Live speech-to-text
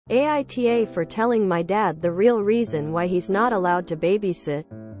AITA for telling my dad the real reason why he's not allowed to babysit.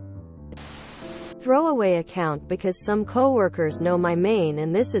 Throwaway account because some coworkers know my main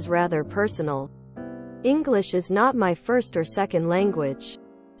and this is rather personal. English is not my first or second language.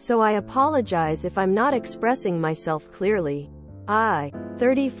 So I apologize if I'm not expressing myself clearly. I,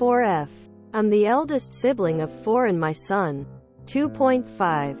 34F. I'm the eldest sibling of 4 and my son,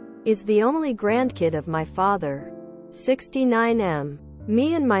 2.5, is the only grandkid of my father, 69M.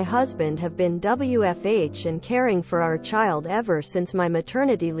 Me and my husband have been WFH and caring for our child ever since my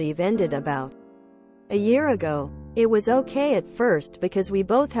maternity leave ended about a year ago. It was okay at first because we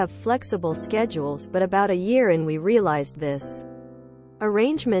both have flexible schedules, but about a year in we realized this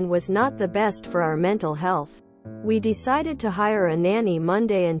arrangement was not the best for our mental health. We decided to hire a nanny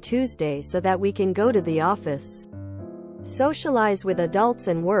Monday and Tuesday so that we can go to the office, socialize with adults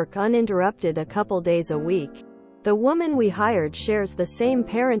and work uninterrupted a couple days a week. The woman we hired shares the same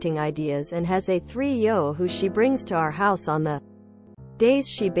parenting ideas and has a 3-year-old who she brings to our house on the days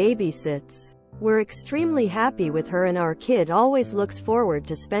she babysits. We're extremely happy with her and our kid always looks forward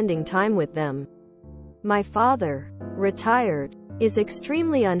to spending time with them. My father, retired, is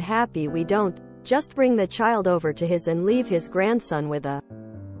extremely unhappy we don't just bring the child over to his and leave his grandson with a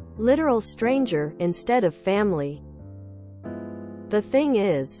literal stranger instead of family. The thing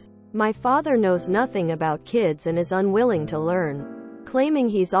is, my father knows nothing about kids and is unwilling to learn, claiming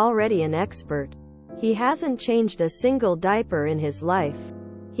he's already an expert. He hasn't changed a single diaper in his life.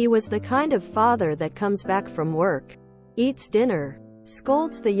 He was the kind of father that comes back from work, eats dinner,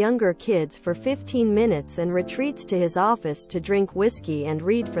 scolds the younger kids for 15 minutes and retreats to his office to drink whiskey and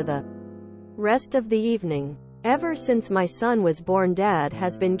read for the rest of the evening. Ever since my son was born, Dad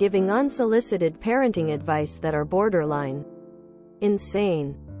has been giving unsolicited parenting advice that are borderline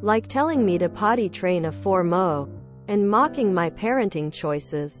insane, like telling me to potty train a 4-mo and mocking my parenting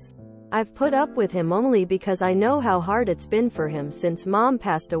choices. I've put up with him only because I know how hard it's been for him since Mom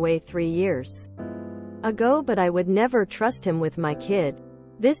passed away 3 years ago, but I would never trust him with my kid.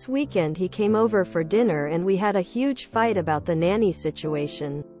 This weekend he came over for dinner and we had a huge fight about the nanny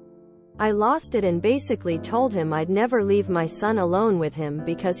situation. I lost it and basically told him I'd never leave my son alone with him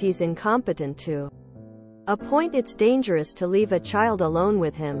because he's incompetent to a point it's dangerous to leave a child alone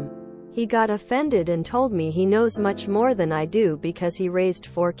with him. He got offended and told me he knows much more than I do because he raised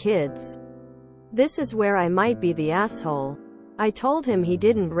 4 kids. This is where I might be the asshole. I told him he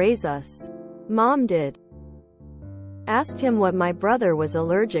didn't raise us. Mom did. Asked him what my brother was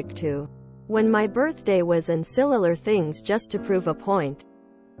allergic to, when my birthday was, and similar things just to prove a point.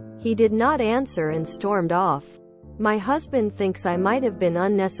 He did not answer and stormed off. My husband thinks I might have been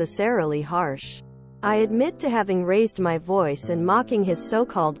unnecessarily harsh. I admit to having raised my voice and mocking his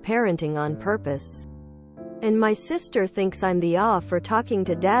so-called parenting on purpose. And my sister thinks I'm the off for talking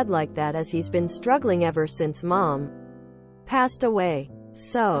to Dad like that, as he's been struggling ever since Mom passed away.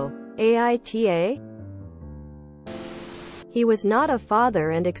 So, AITA? He was not a father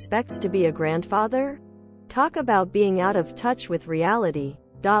and expects to be a grandfather? Talk about being out of touch with reality.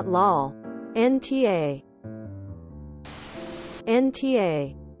 Lol. NTA.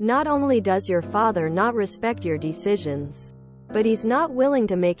 NTA. Not only does your father not respect your decisions, but he's not willing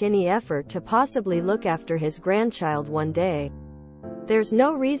to make any effort to possibly look after his grandchild one day. There's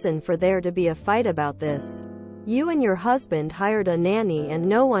no reason for there to be a fight about this. You and your husband hired a nanny and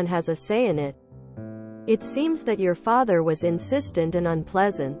no one has a say in it. It seems that your father was insistent and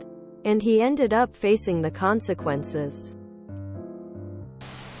unpleasant, and he ended up facing the consequences.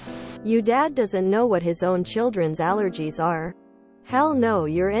 Your dad doesn't know what his own children's allergies are. Hell no,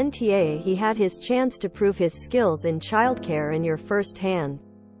 your NTA. He had his chance to prove his skills in childcare, and your first-hand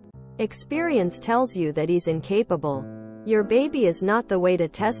experience tells you that he's incapable. Your baby is not the way to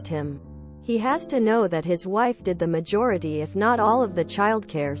test him. He has to know that his wife did the majority if not all of the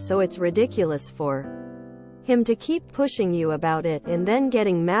childcare, so it's ridiculous for him to keep pushing you about it and then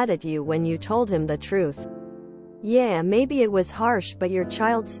getting mad at you when you told him the truth. Yeah, maybe it was harsh, but your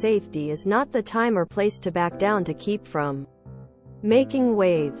child's safety is not the time or place to back down to keep from making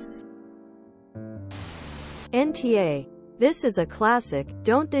waves. NTA. This is a classic,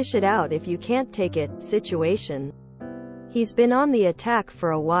 don't dish it out if you can't take it, situation. He's been on the attack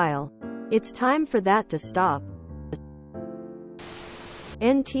for a while. It's time for that to stop.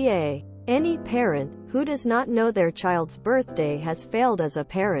 NTA. Any parent who does not know their child's birthday has failed as a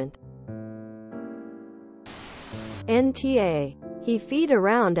parent. NTA. He feed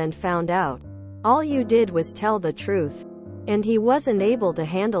around and found out. All you did was tell the truth. And he wasn't able to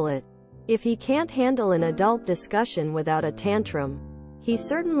handle it. If he can't handle an adult discussion without a tantrum, he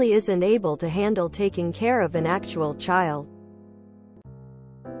certainly isn't able to handle taking care of an actual child.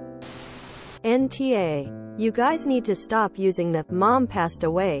 NTA. You guys need to stop using the "mom passed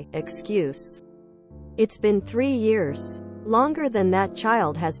away" excuse. It's been 3 years. Longer than that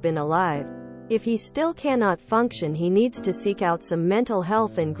child has been alive. If he still cannot function, he needs to seek out some mental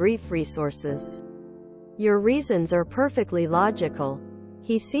health and grief resources. Your reasons are perfectly logical.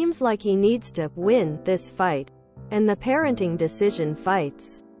 He seems like he needs to win this fight, and the parenting decision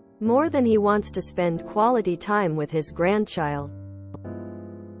fights, more than he wants to spend quality time with his grandchild.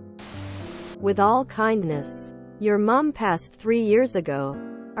 With all kindness, your mom passed 3 years ago.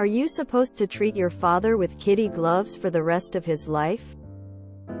 Are you supposed to treat your father with kitty gloves for the rest of his life?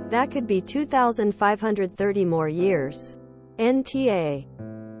 That could be 2,530 more years. NTA.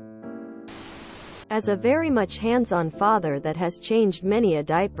 As a very much hands-on father that has changed many a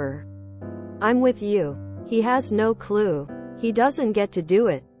diaper, I'm with you. He has no clue. He doesn't get to do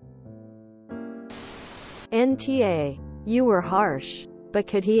it. NTA. You were harsh. But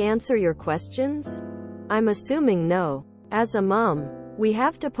could he answer your questions? I'm assuming no. As a mom, we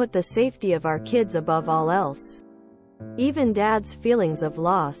have to put the safety of our kids above all else. Even dad's feelings of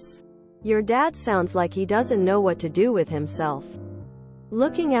loss. Your dad sounds like he doesn't know what to do with himself.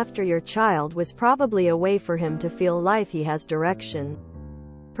 Looking after your child was probably a way for him to feel like he has direction.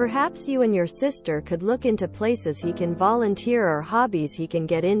 Perhaps you and your sister could look into places he can volunteer or hobbies he can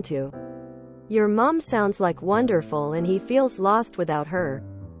get into. Your mom sounds like wonderful and he feels lost without her.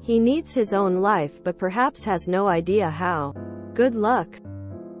 He needs his own life but perhaps has no idea how. Good luck.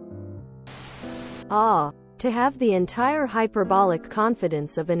 To have the entire hyperbolic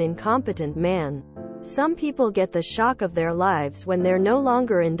confidence of an incompetent man. Some people get the shock of their lives when they're no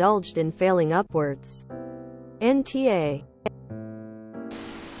longer indulged in failing upwards. NTA.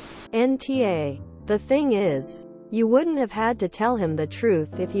 NTA. The thing is, you wouldn't have had to tell him the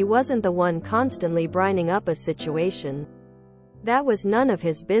truth if he wasn't the one constantly brining up a situation. That was none of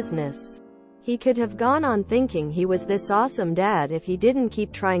his business. He could have gone on thinking he was this awesome dad if he didn't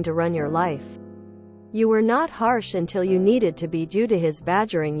keep trying to run your life. You were not harsh until you needed to be due to his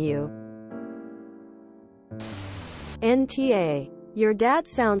badgering you. NTA. Your dad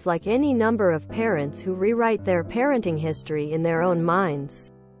sounds like any number of parents who rewrite their parenting history in their own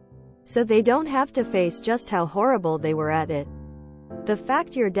minds, so they don't have to face just how horrible they were at it. The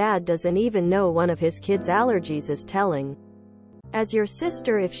fact your dad doesn't even know one of his kids' allergies is telling. As your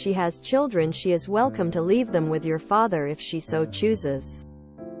sister, if she has children, she is welcome to leave them with your father if she so chooses.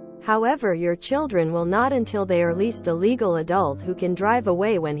 However, your children will not until they are at least a legal adult who can drive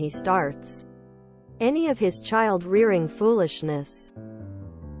away when he starts any of his child-rearing foolishness.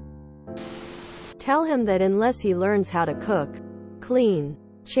 Tell him that unless he learns how to cook, clean,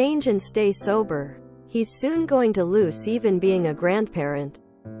 change and stay sober, he's soon going to lose even being a grandparent,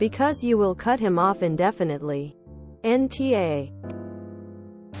 because you will cut him off indefinitely. NTA.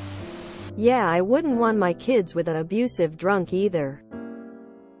 Yeah, I wouldn't want my kids with an abusive drunk either.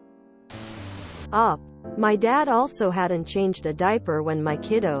 My dad also hadn't changed a diaper when my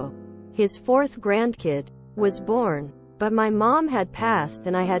kiddo, his 4th grandkid, was born. But my mom had passed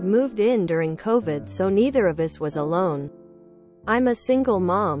and I had moved in during COVID, so neither of us was alone. I'm a single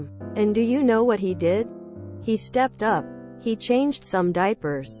mom. And do you know what he did? He stepped up. He changed some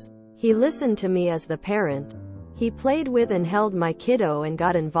diapers. He listened to me as the parent. He played with and held my kiddo and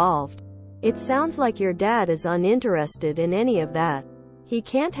got involved. It sounds like your dad is uninterested in any of that. He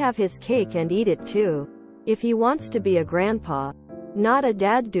can't have his cake and eat it too. If he wants to be a grandpa, not a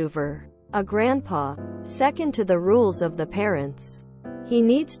dad-dover, a grandpa, second to the rules of the parents. He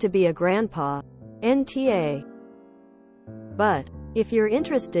needs to be a grandpa. NTA. But if you're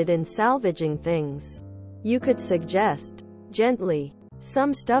interested in salvaging things, you could suggest, gently,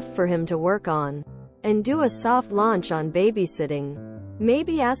 some stuff for him to work on, and do a soft launch on babysitting.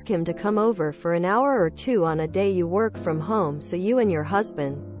 Maybe ask him to come over for an hour or 2 on a day you work from home so you and your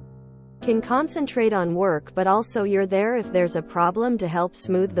husband can concentrate on work, but also you're there if there's a problem to help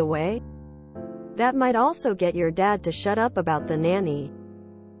smooth the way. That might also get your dad to shut up about the nanny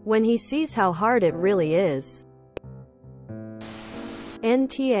when he sees how hard it really is.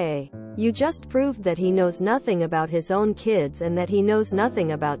 NTA. You just proved that he knows nothing about his own kids and that he knows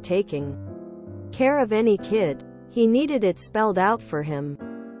nothing about taking care of any kid. He needed it spelled out for him.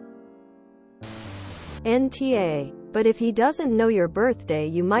 NTA. But if he doesn't know your birthday,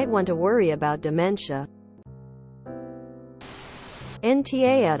 you might want to worry about dementia.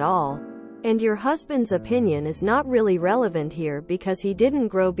 NTA at all. And your husband's opinion is not really relevant here because he didn't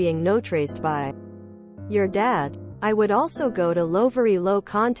grow being no-traced by your dad. I would also go to very low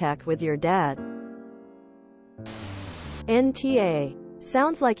contact with your dad. NTA.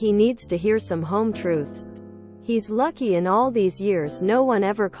 Sounds like he needs to hear some home truths. He's lucky in all these years no one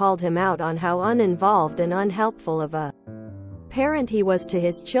ever called him out on how uninvolved and unhelpful of a parent he was to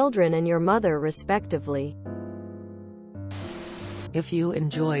his children and your mother respectively. If you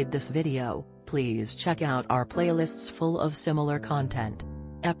enjoyed this video, please check out our playlists full of similar content.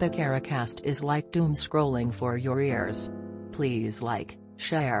 Epic Ericast is like doom scrolling for your ears. Please like,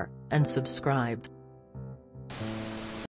 share, and subscribe.